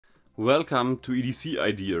Welcome to EDC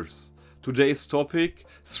Ideas. Today's topic: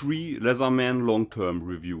 3 Leatherman long-term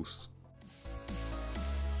reviews.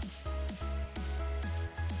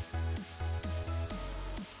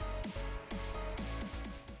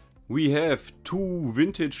 We have 2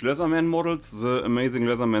 vintage Leatherman models, the amazing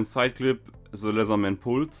Leatherman Sideclip, the Leatherman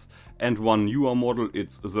Pulse, and one newer model,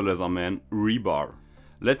 it's the Leatherman Rebar.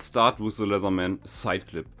 Let's start with the Leatherman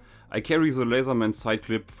Sideclip. I carry the Leatherman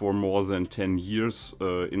Sideclip for more than 10 years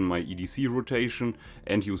in my EDC rotation,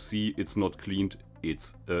 and you see it's not cleaned,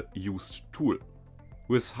 it's a used tool.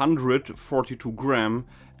 With 142 gram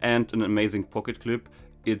and an amazing pocket clip,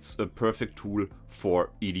 it's a perfect tool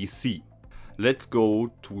for EDC. Let's go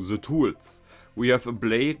to the tools. We have a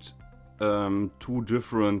blade, 2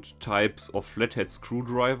 different types of flathead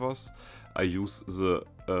screwdrivers. I use the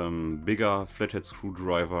bigger flathead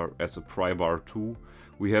screwdriver as a pry bar too.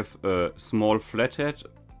 We have a small flathead,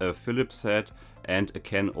 a Phillips head, and a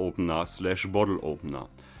can opener / bottle opener.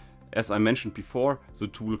 As I mentioned before, the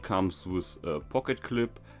tool comes with a pocket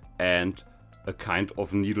clip and a kind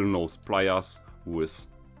of needle nose pliers with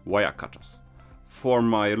wire cutters. For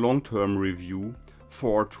my long-term review,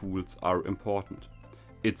 4 tools are important.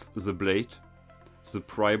 It's the blade, the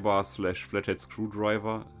pry bar / flathead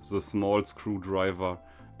screwdriver, the small screwdriver,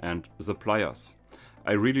 and the pliers.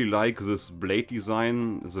 I really like this blade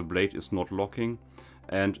design. The blade is not locking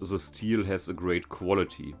and the steel has a great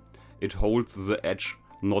quality. It holds the edge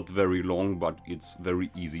not very long, but it's very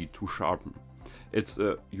easy to sharpen. It's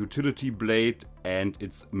a utility blade and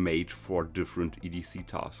it's made for different EDC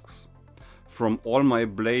tasks. From all my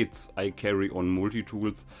blades I carry on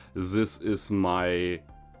multi-tools, this is my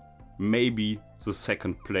maybe the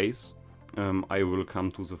second place. I will come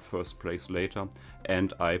to the first place later,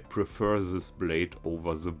 and I prefer this blade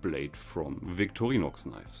over the blade from Victorinox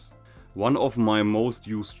knives. One of my most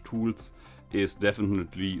used tools is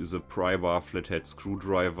definitely the pry bar flathead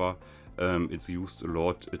screwdriver. It's used a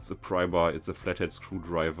lot. It's a pry bar, it's a flathead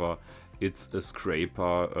screwdriver, it's a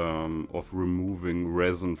scraper of removing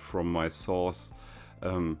resin from my saws.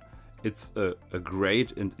 It's a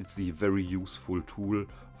great and it's a very useful tool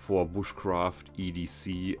for bushcraft,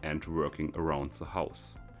 EDC and working around the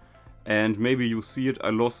house. And maybe you see it, I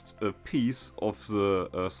lost a piece of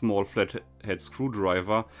the small flathead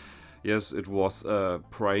screwdriver. Yes, it was a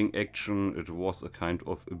prying action, it was a kind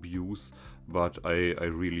of abuse, but I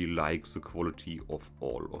really like the quality of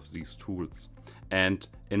all of these tools. And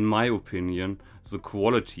in my opinion, the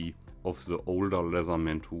quality of the older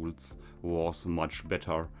Leatherman tools was much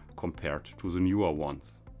better compared to the newer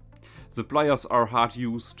ones. The pliers are hard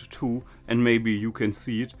used too, and maybe you can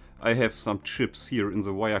see it. I have some chips here in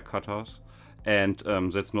the wire cutters, and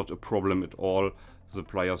that's not a problem at all. The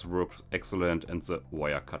pliers work excellent and the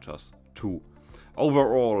wire cutters too.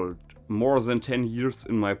 Overall, more than 10 years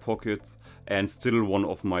in my pockets and still one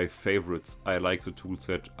of my favorites. I like the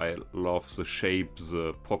toolset, I love the shape,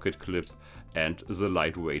 the pocket clip and the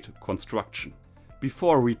lightweight construction.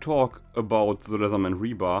 Before we talk about the Leatherman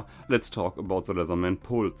Rebar, let's talk about the Leatherman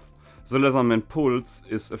Pulse. The Leatherman Pulse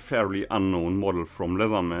is a fairly unknown model from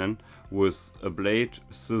Leatherman with a blade,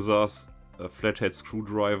 scissors, flathead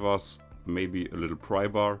screwdrivers, maybe a little pry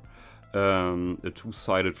bar, a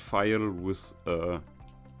 2-sided file with a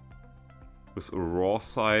raw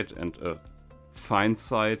side and a fine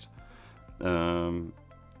side, a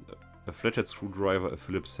flathead screwdriver, a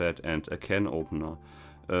Phillips head and a can opener.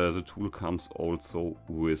 The tool comes also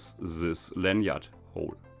with this lanyard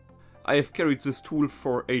hole. I have carried this tool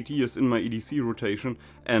for 8 years in my EDC rotation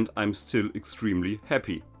and I'm still extremely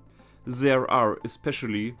happy. There are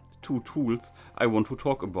especially 2 tools I want to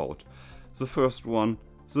talk about. The first one,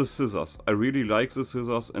 the scissors. I really like the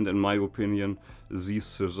scissors and in my opinion these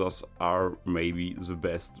scissors are maybe the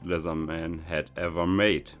best Leatherman had ever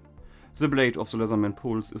made. The blade of the Leatherman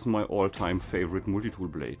Pulse is my all-time favorite multi-tool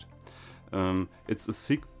blade. It's a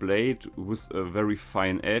thick blade with a very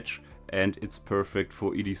fine edge and it's perfect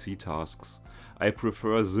for EDC tasks. I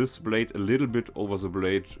prefer this blade a little bit over the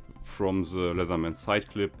blade from the Leatherman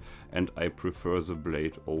Sideclip, and I prefer the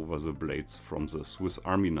blade over the blades from the Swiss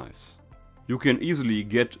Army knives. You can easily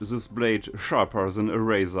get this blade sharper than a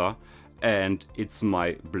razor and it's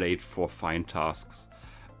my blade for fine tasks.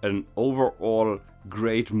 An overall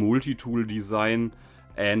great multi-tool design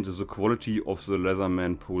and the quality of the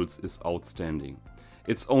Leatherman Pulse is outstanding.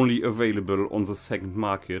 It's only available on the second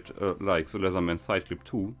market, like the Leatherman Sideclip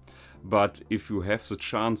too, but if you have the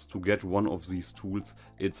chance to get one of these tools,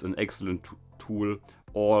 it's an excellent tool.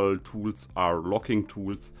 All tools are locking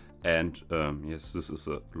tools and yes, this is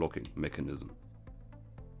a locking mechanism.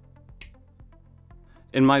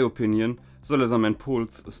 In my opinion, the Leatherman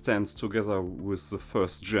Pulse stands together with the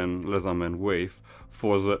first gen Leatherman Wave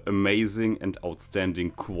for the amazing and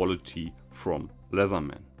outstanding quality from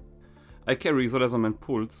Leatherman. I carry the Leatherman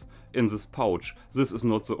Pulse in this pouch. This is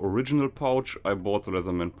not the original pouch. I bought the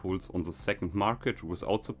Leatherman Pulse on the second market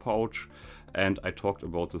without the pouch, and I talked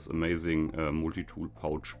about this amazing multi-tool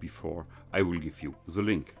pouch before. I will give you the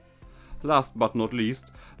link. Last but not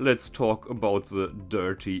least, let's talk about the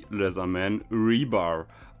dirty Leatherman Rebar.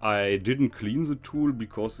 I didn't clean the tool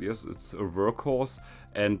because yes, it's a workhorse,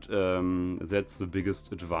 and that's the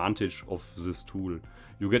biggest advantage of this tool.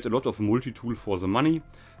 You get a lot of multi-tool for the money.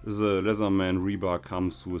 The Leatherman Rebar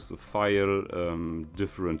comes with a file,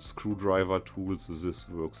 different screwdriver tools. This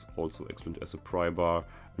works also excellent as a pry bar,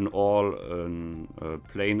 an awl, a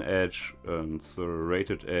plain edge, a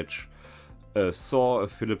serrated edge, a saw, a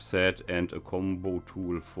Phillips head, and a combo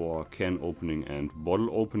tool for can opening and bottle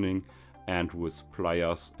opening, and with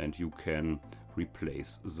pliers, and you can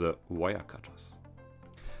replace the wire cutters.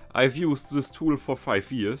 I've used this tool for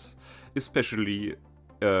 5 years, especially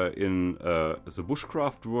in the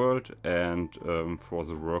bushcraft world and for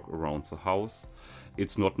the work around the house.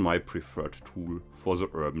 It's not my preferred tool for the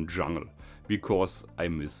urban jungle, because I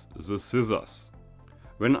miss the scissors.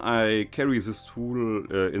 When I carry this tool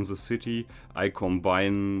in the city, I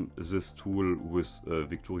combine this tool with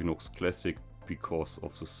Victorinox Classic because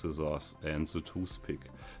of the scissors and the toothpick.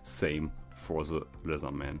 Same for the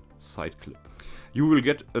Leatherman Sideclip. You will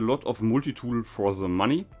get a lot of multi-tool for the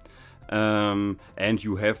money, and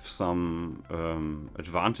you have some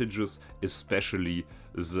advantages, especially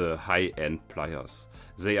the high-end pliers.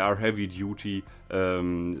 They are heavy duty,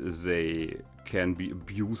 they can be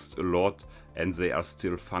abused a lot, and they are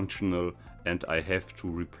still functional, and I have to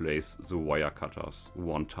replace the wire cutters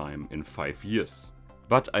one time in 5 years.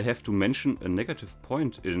 But I have to mention a negative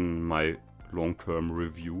point in my long-term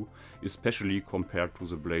review, especially compared to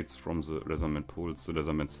the blades from the Leatherman Pulse, the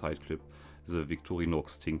Leatherman Sideclip, the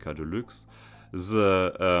Victorinox Tinker Deluxe.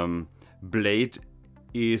 The blade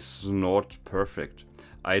is not perfect.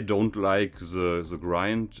 I don't like the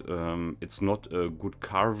grind. It's not a good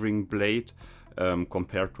carving blade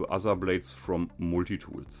compared to other blades from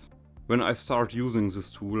multi-tools. When I started using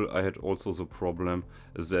this tool, I had also the problem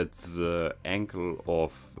that the angle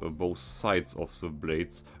of both sides of the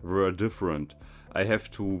blades were different. I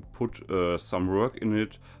have to put some work in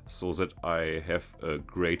it so that I have a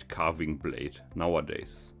great carving blade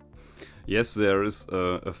nowadays. Yes, there is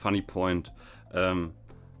a funny point.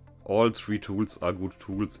 All 3 tools are good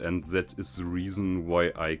tools, and that is the reason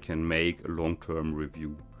why I can make a long-term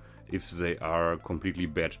review. If they are completely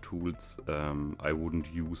bad tools, I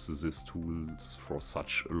wouldn't use these tools for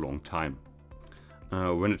such a long time.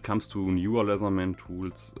 When it comes to newer Leatherman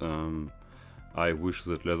tools, I wish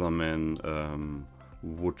that Leatherman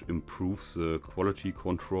would improve the quality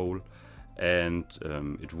control, and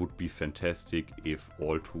it would be fantastic if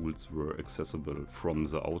all tools were accessible from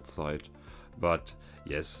the outside. But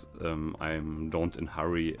yes, I'm don't in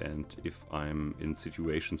hurry, and if I'm in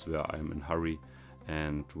situations where I'm in hurry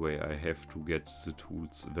and where I have to get the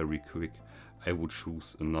tools very quick, I would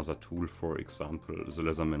choose another tool, for example the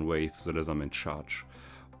Leatherman Wave, the Leatherman Charge,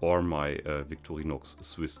 or my Victorinox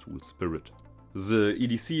Swiss tool Spirit. The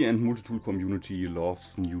EDC and multi-tool community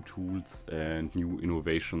loves new tools and new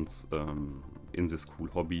innovations in this cool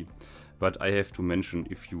hobby, but I have to mention,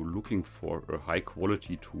 if you're looking for a high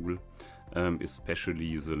quality tool,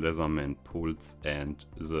 especially the Leatherman Pulse and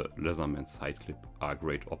the Leatherman Sideclip are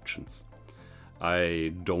great options.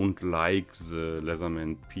 I don't like the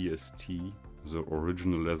Leatherman PST, the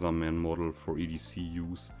original Leatherman model for EDC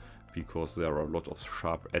use, because there are a lot of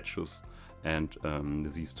sharp edges, and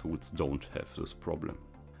these tools don't have this problem.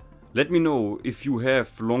 Let me know if you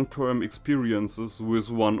have long-term experiences with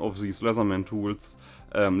one of these Leatherman tools.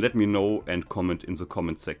 Let me know and comment in the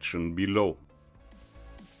comment section below.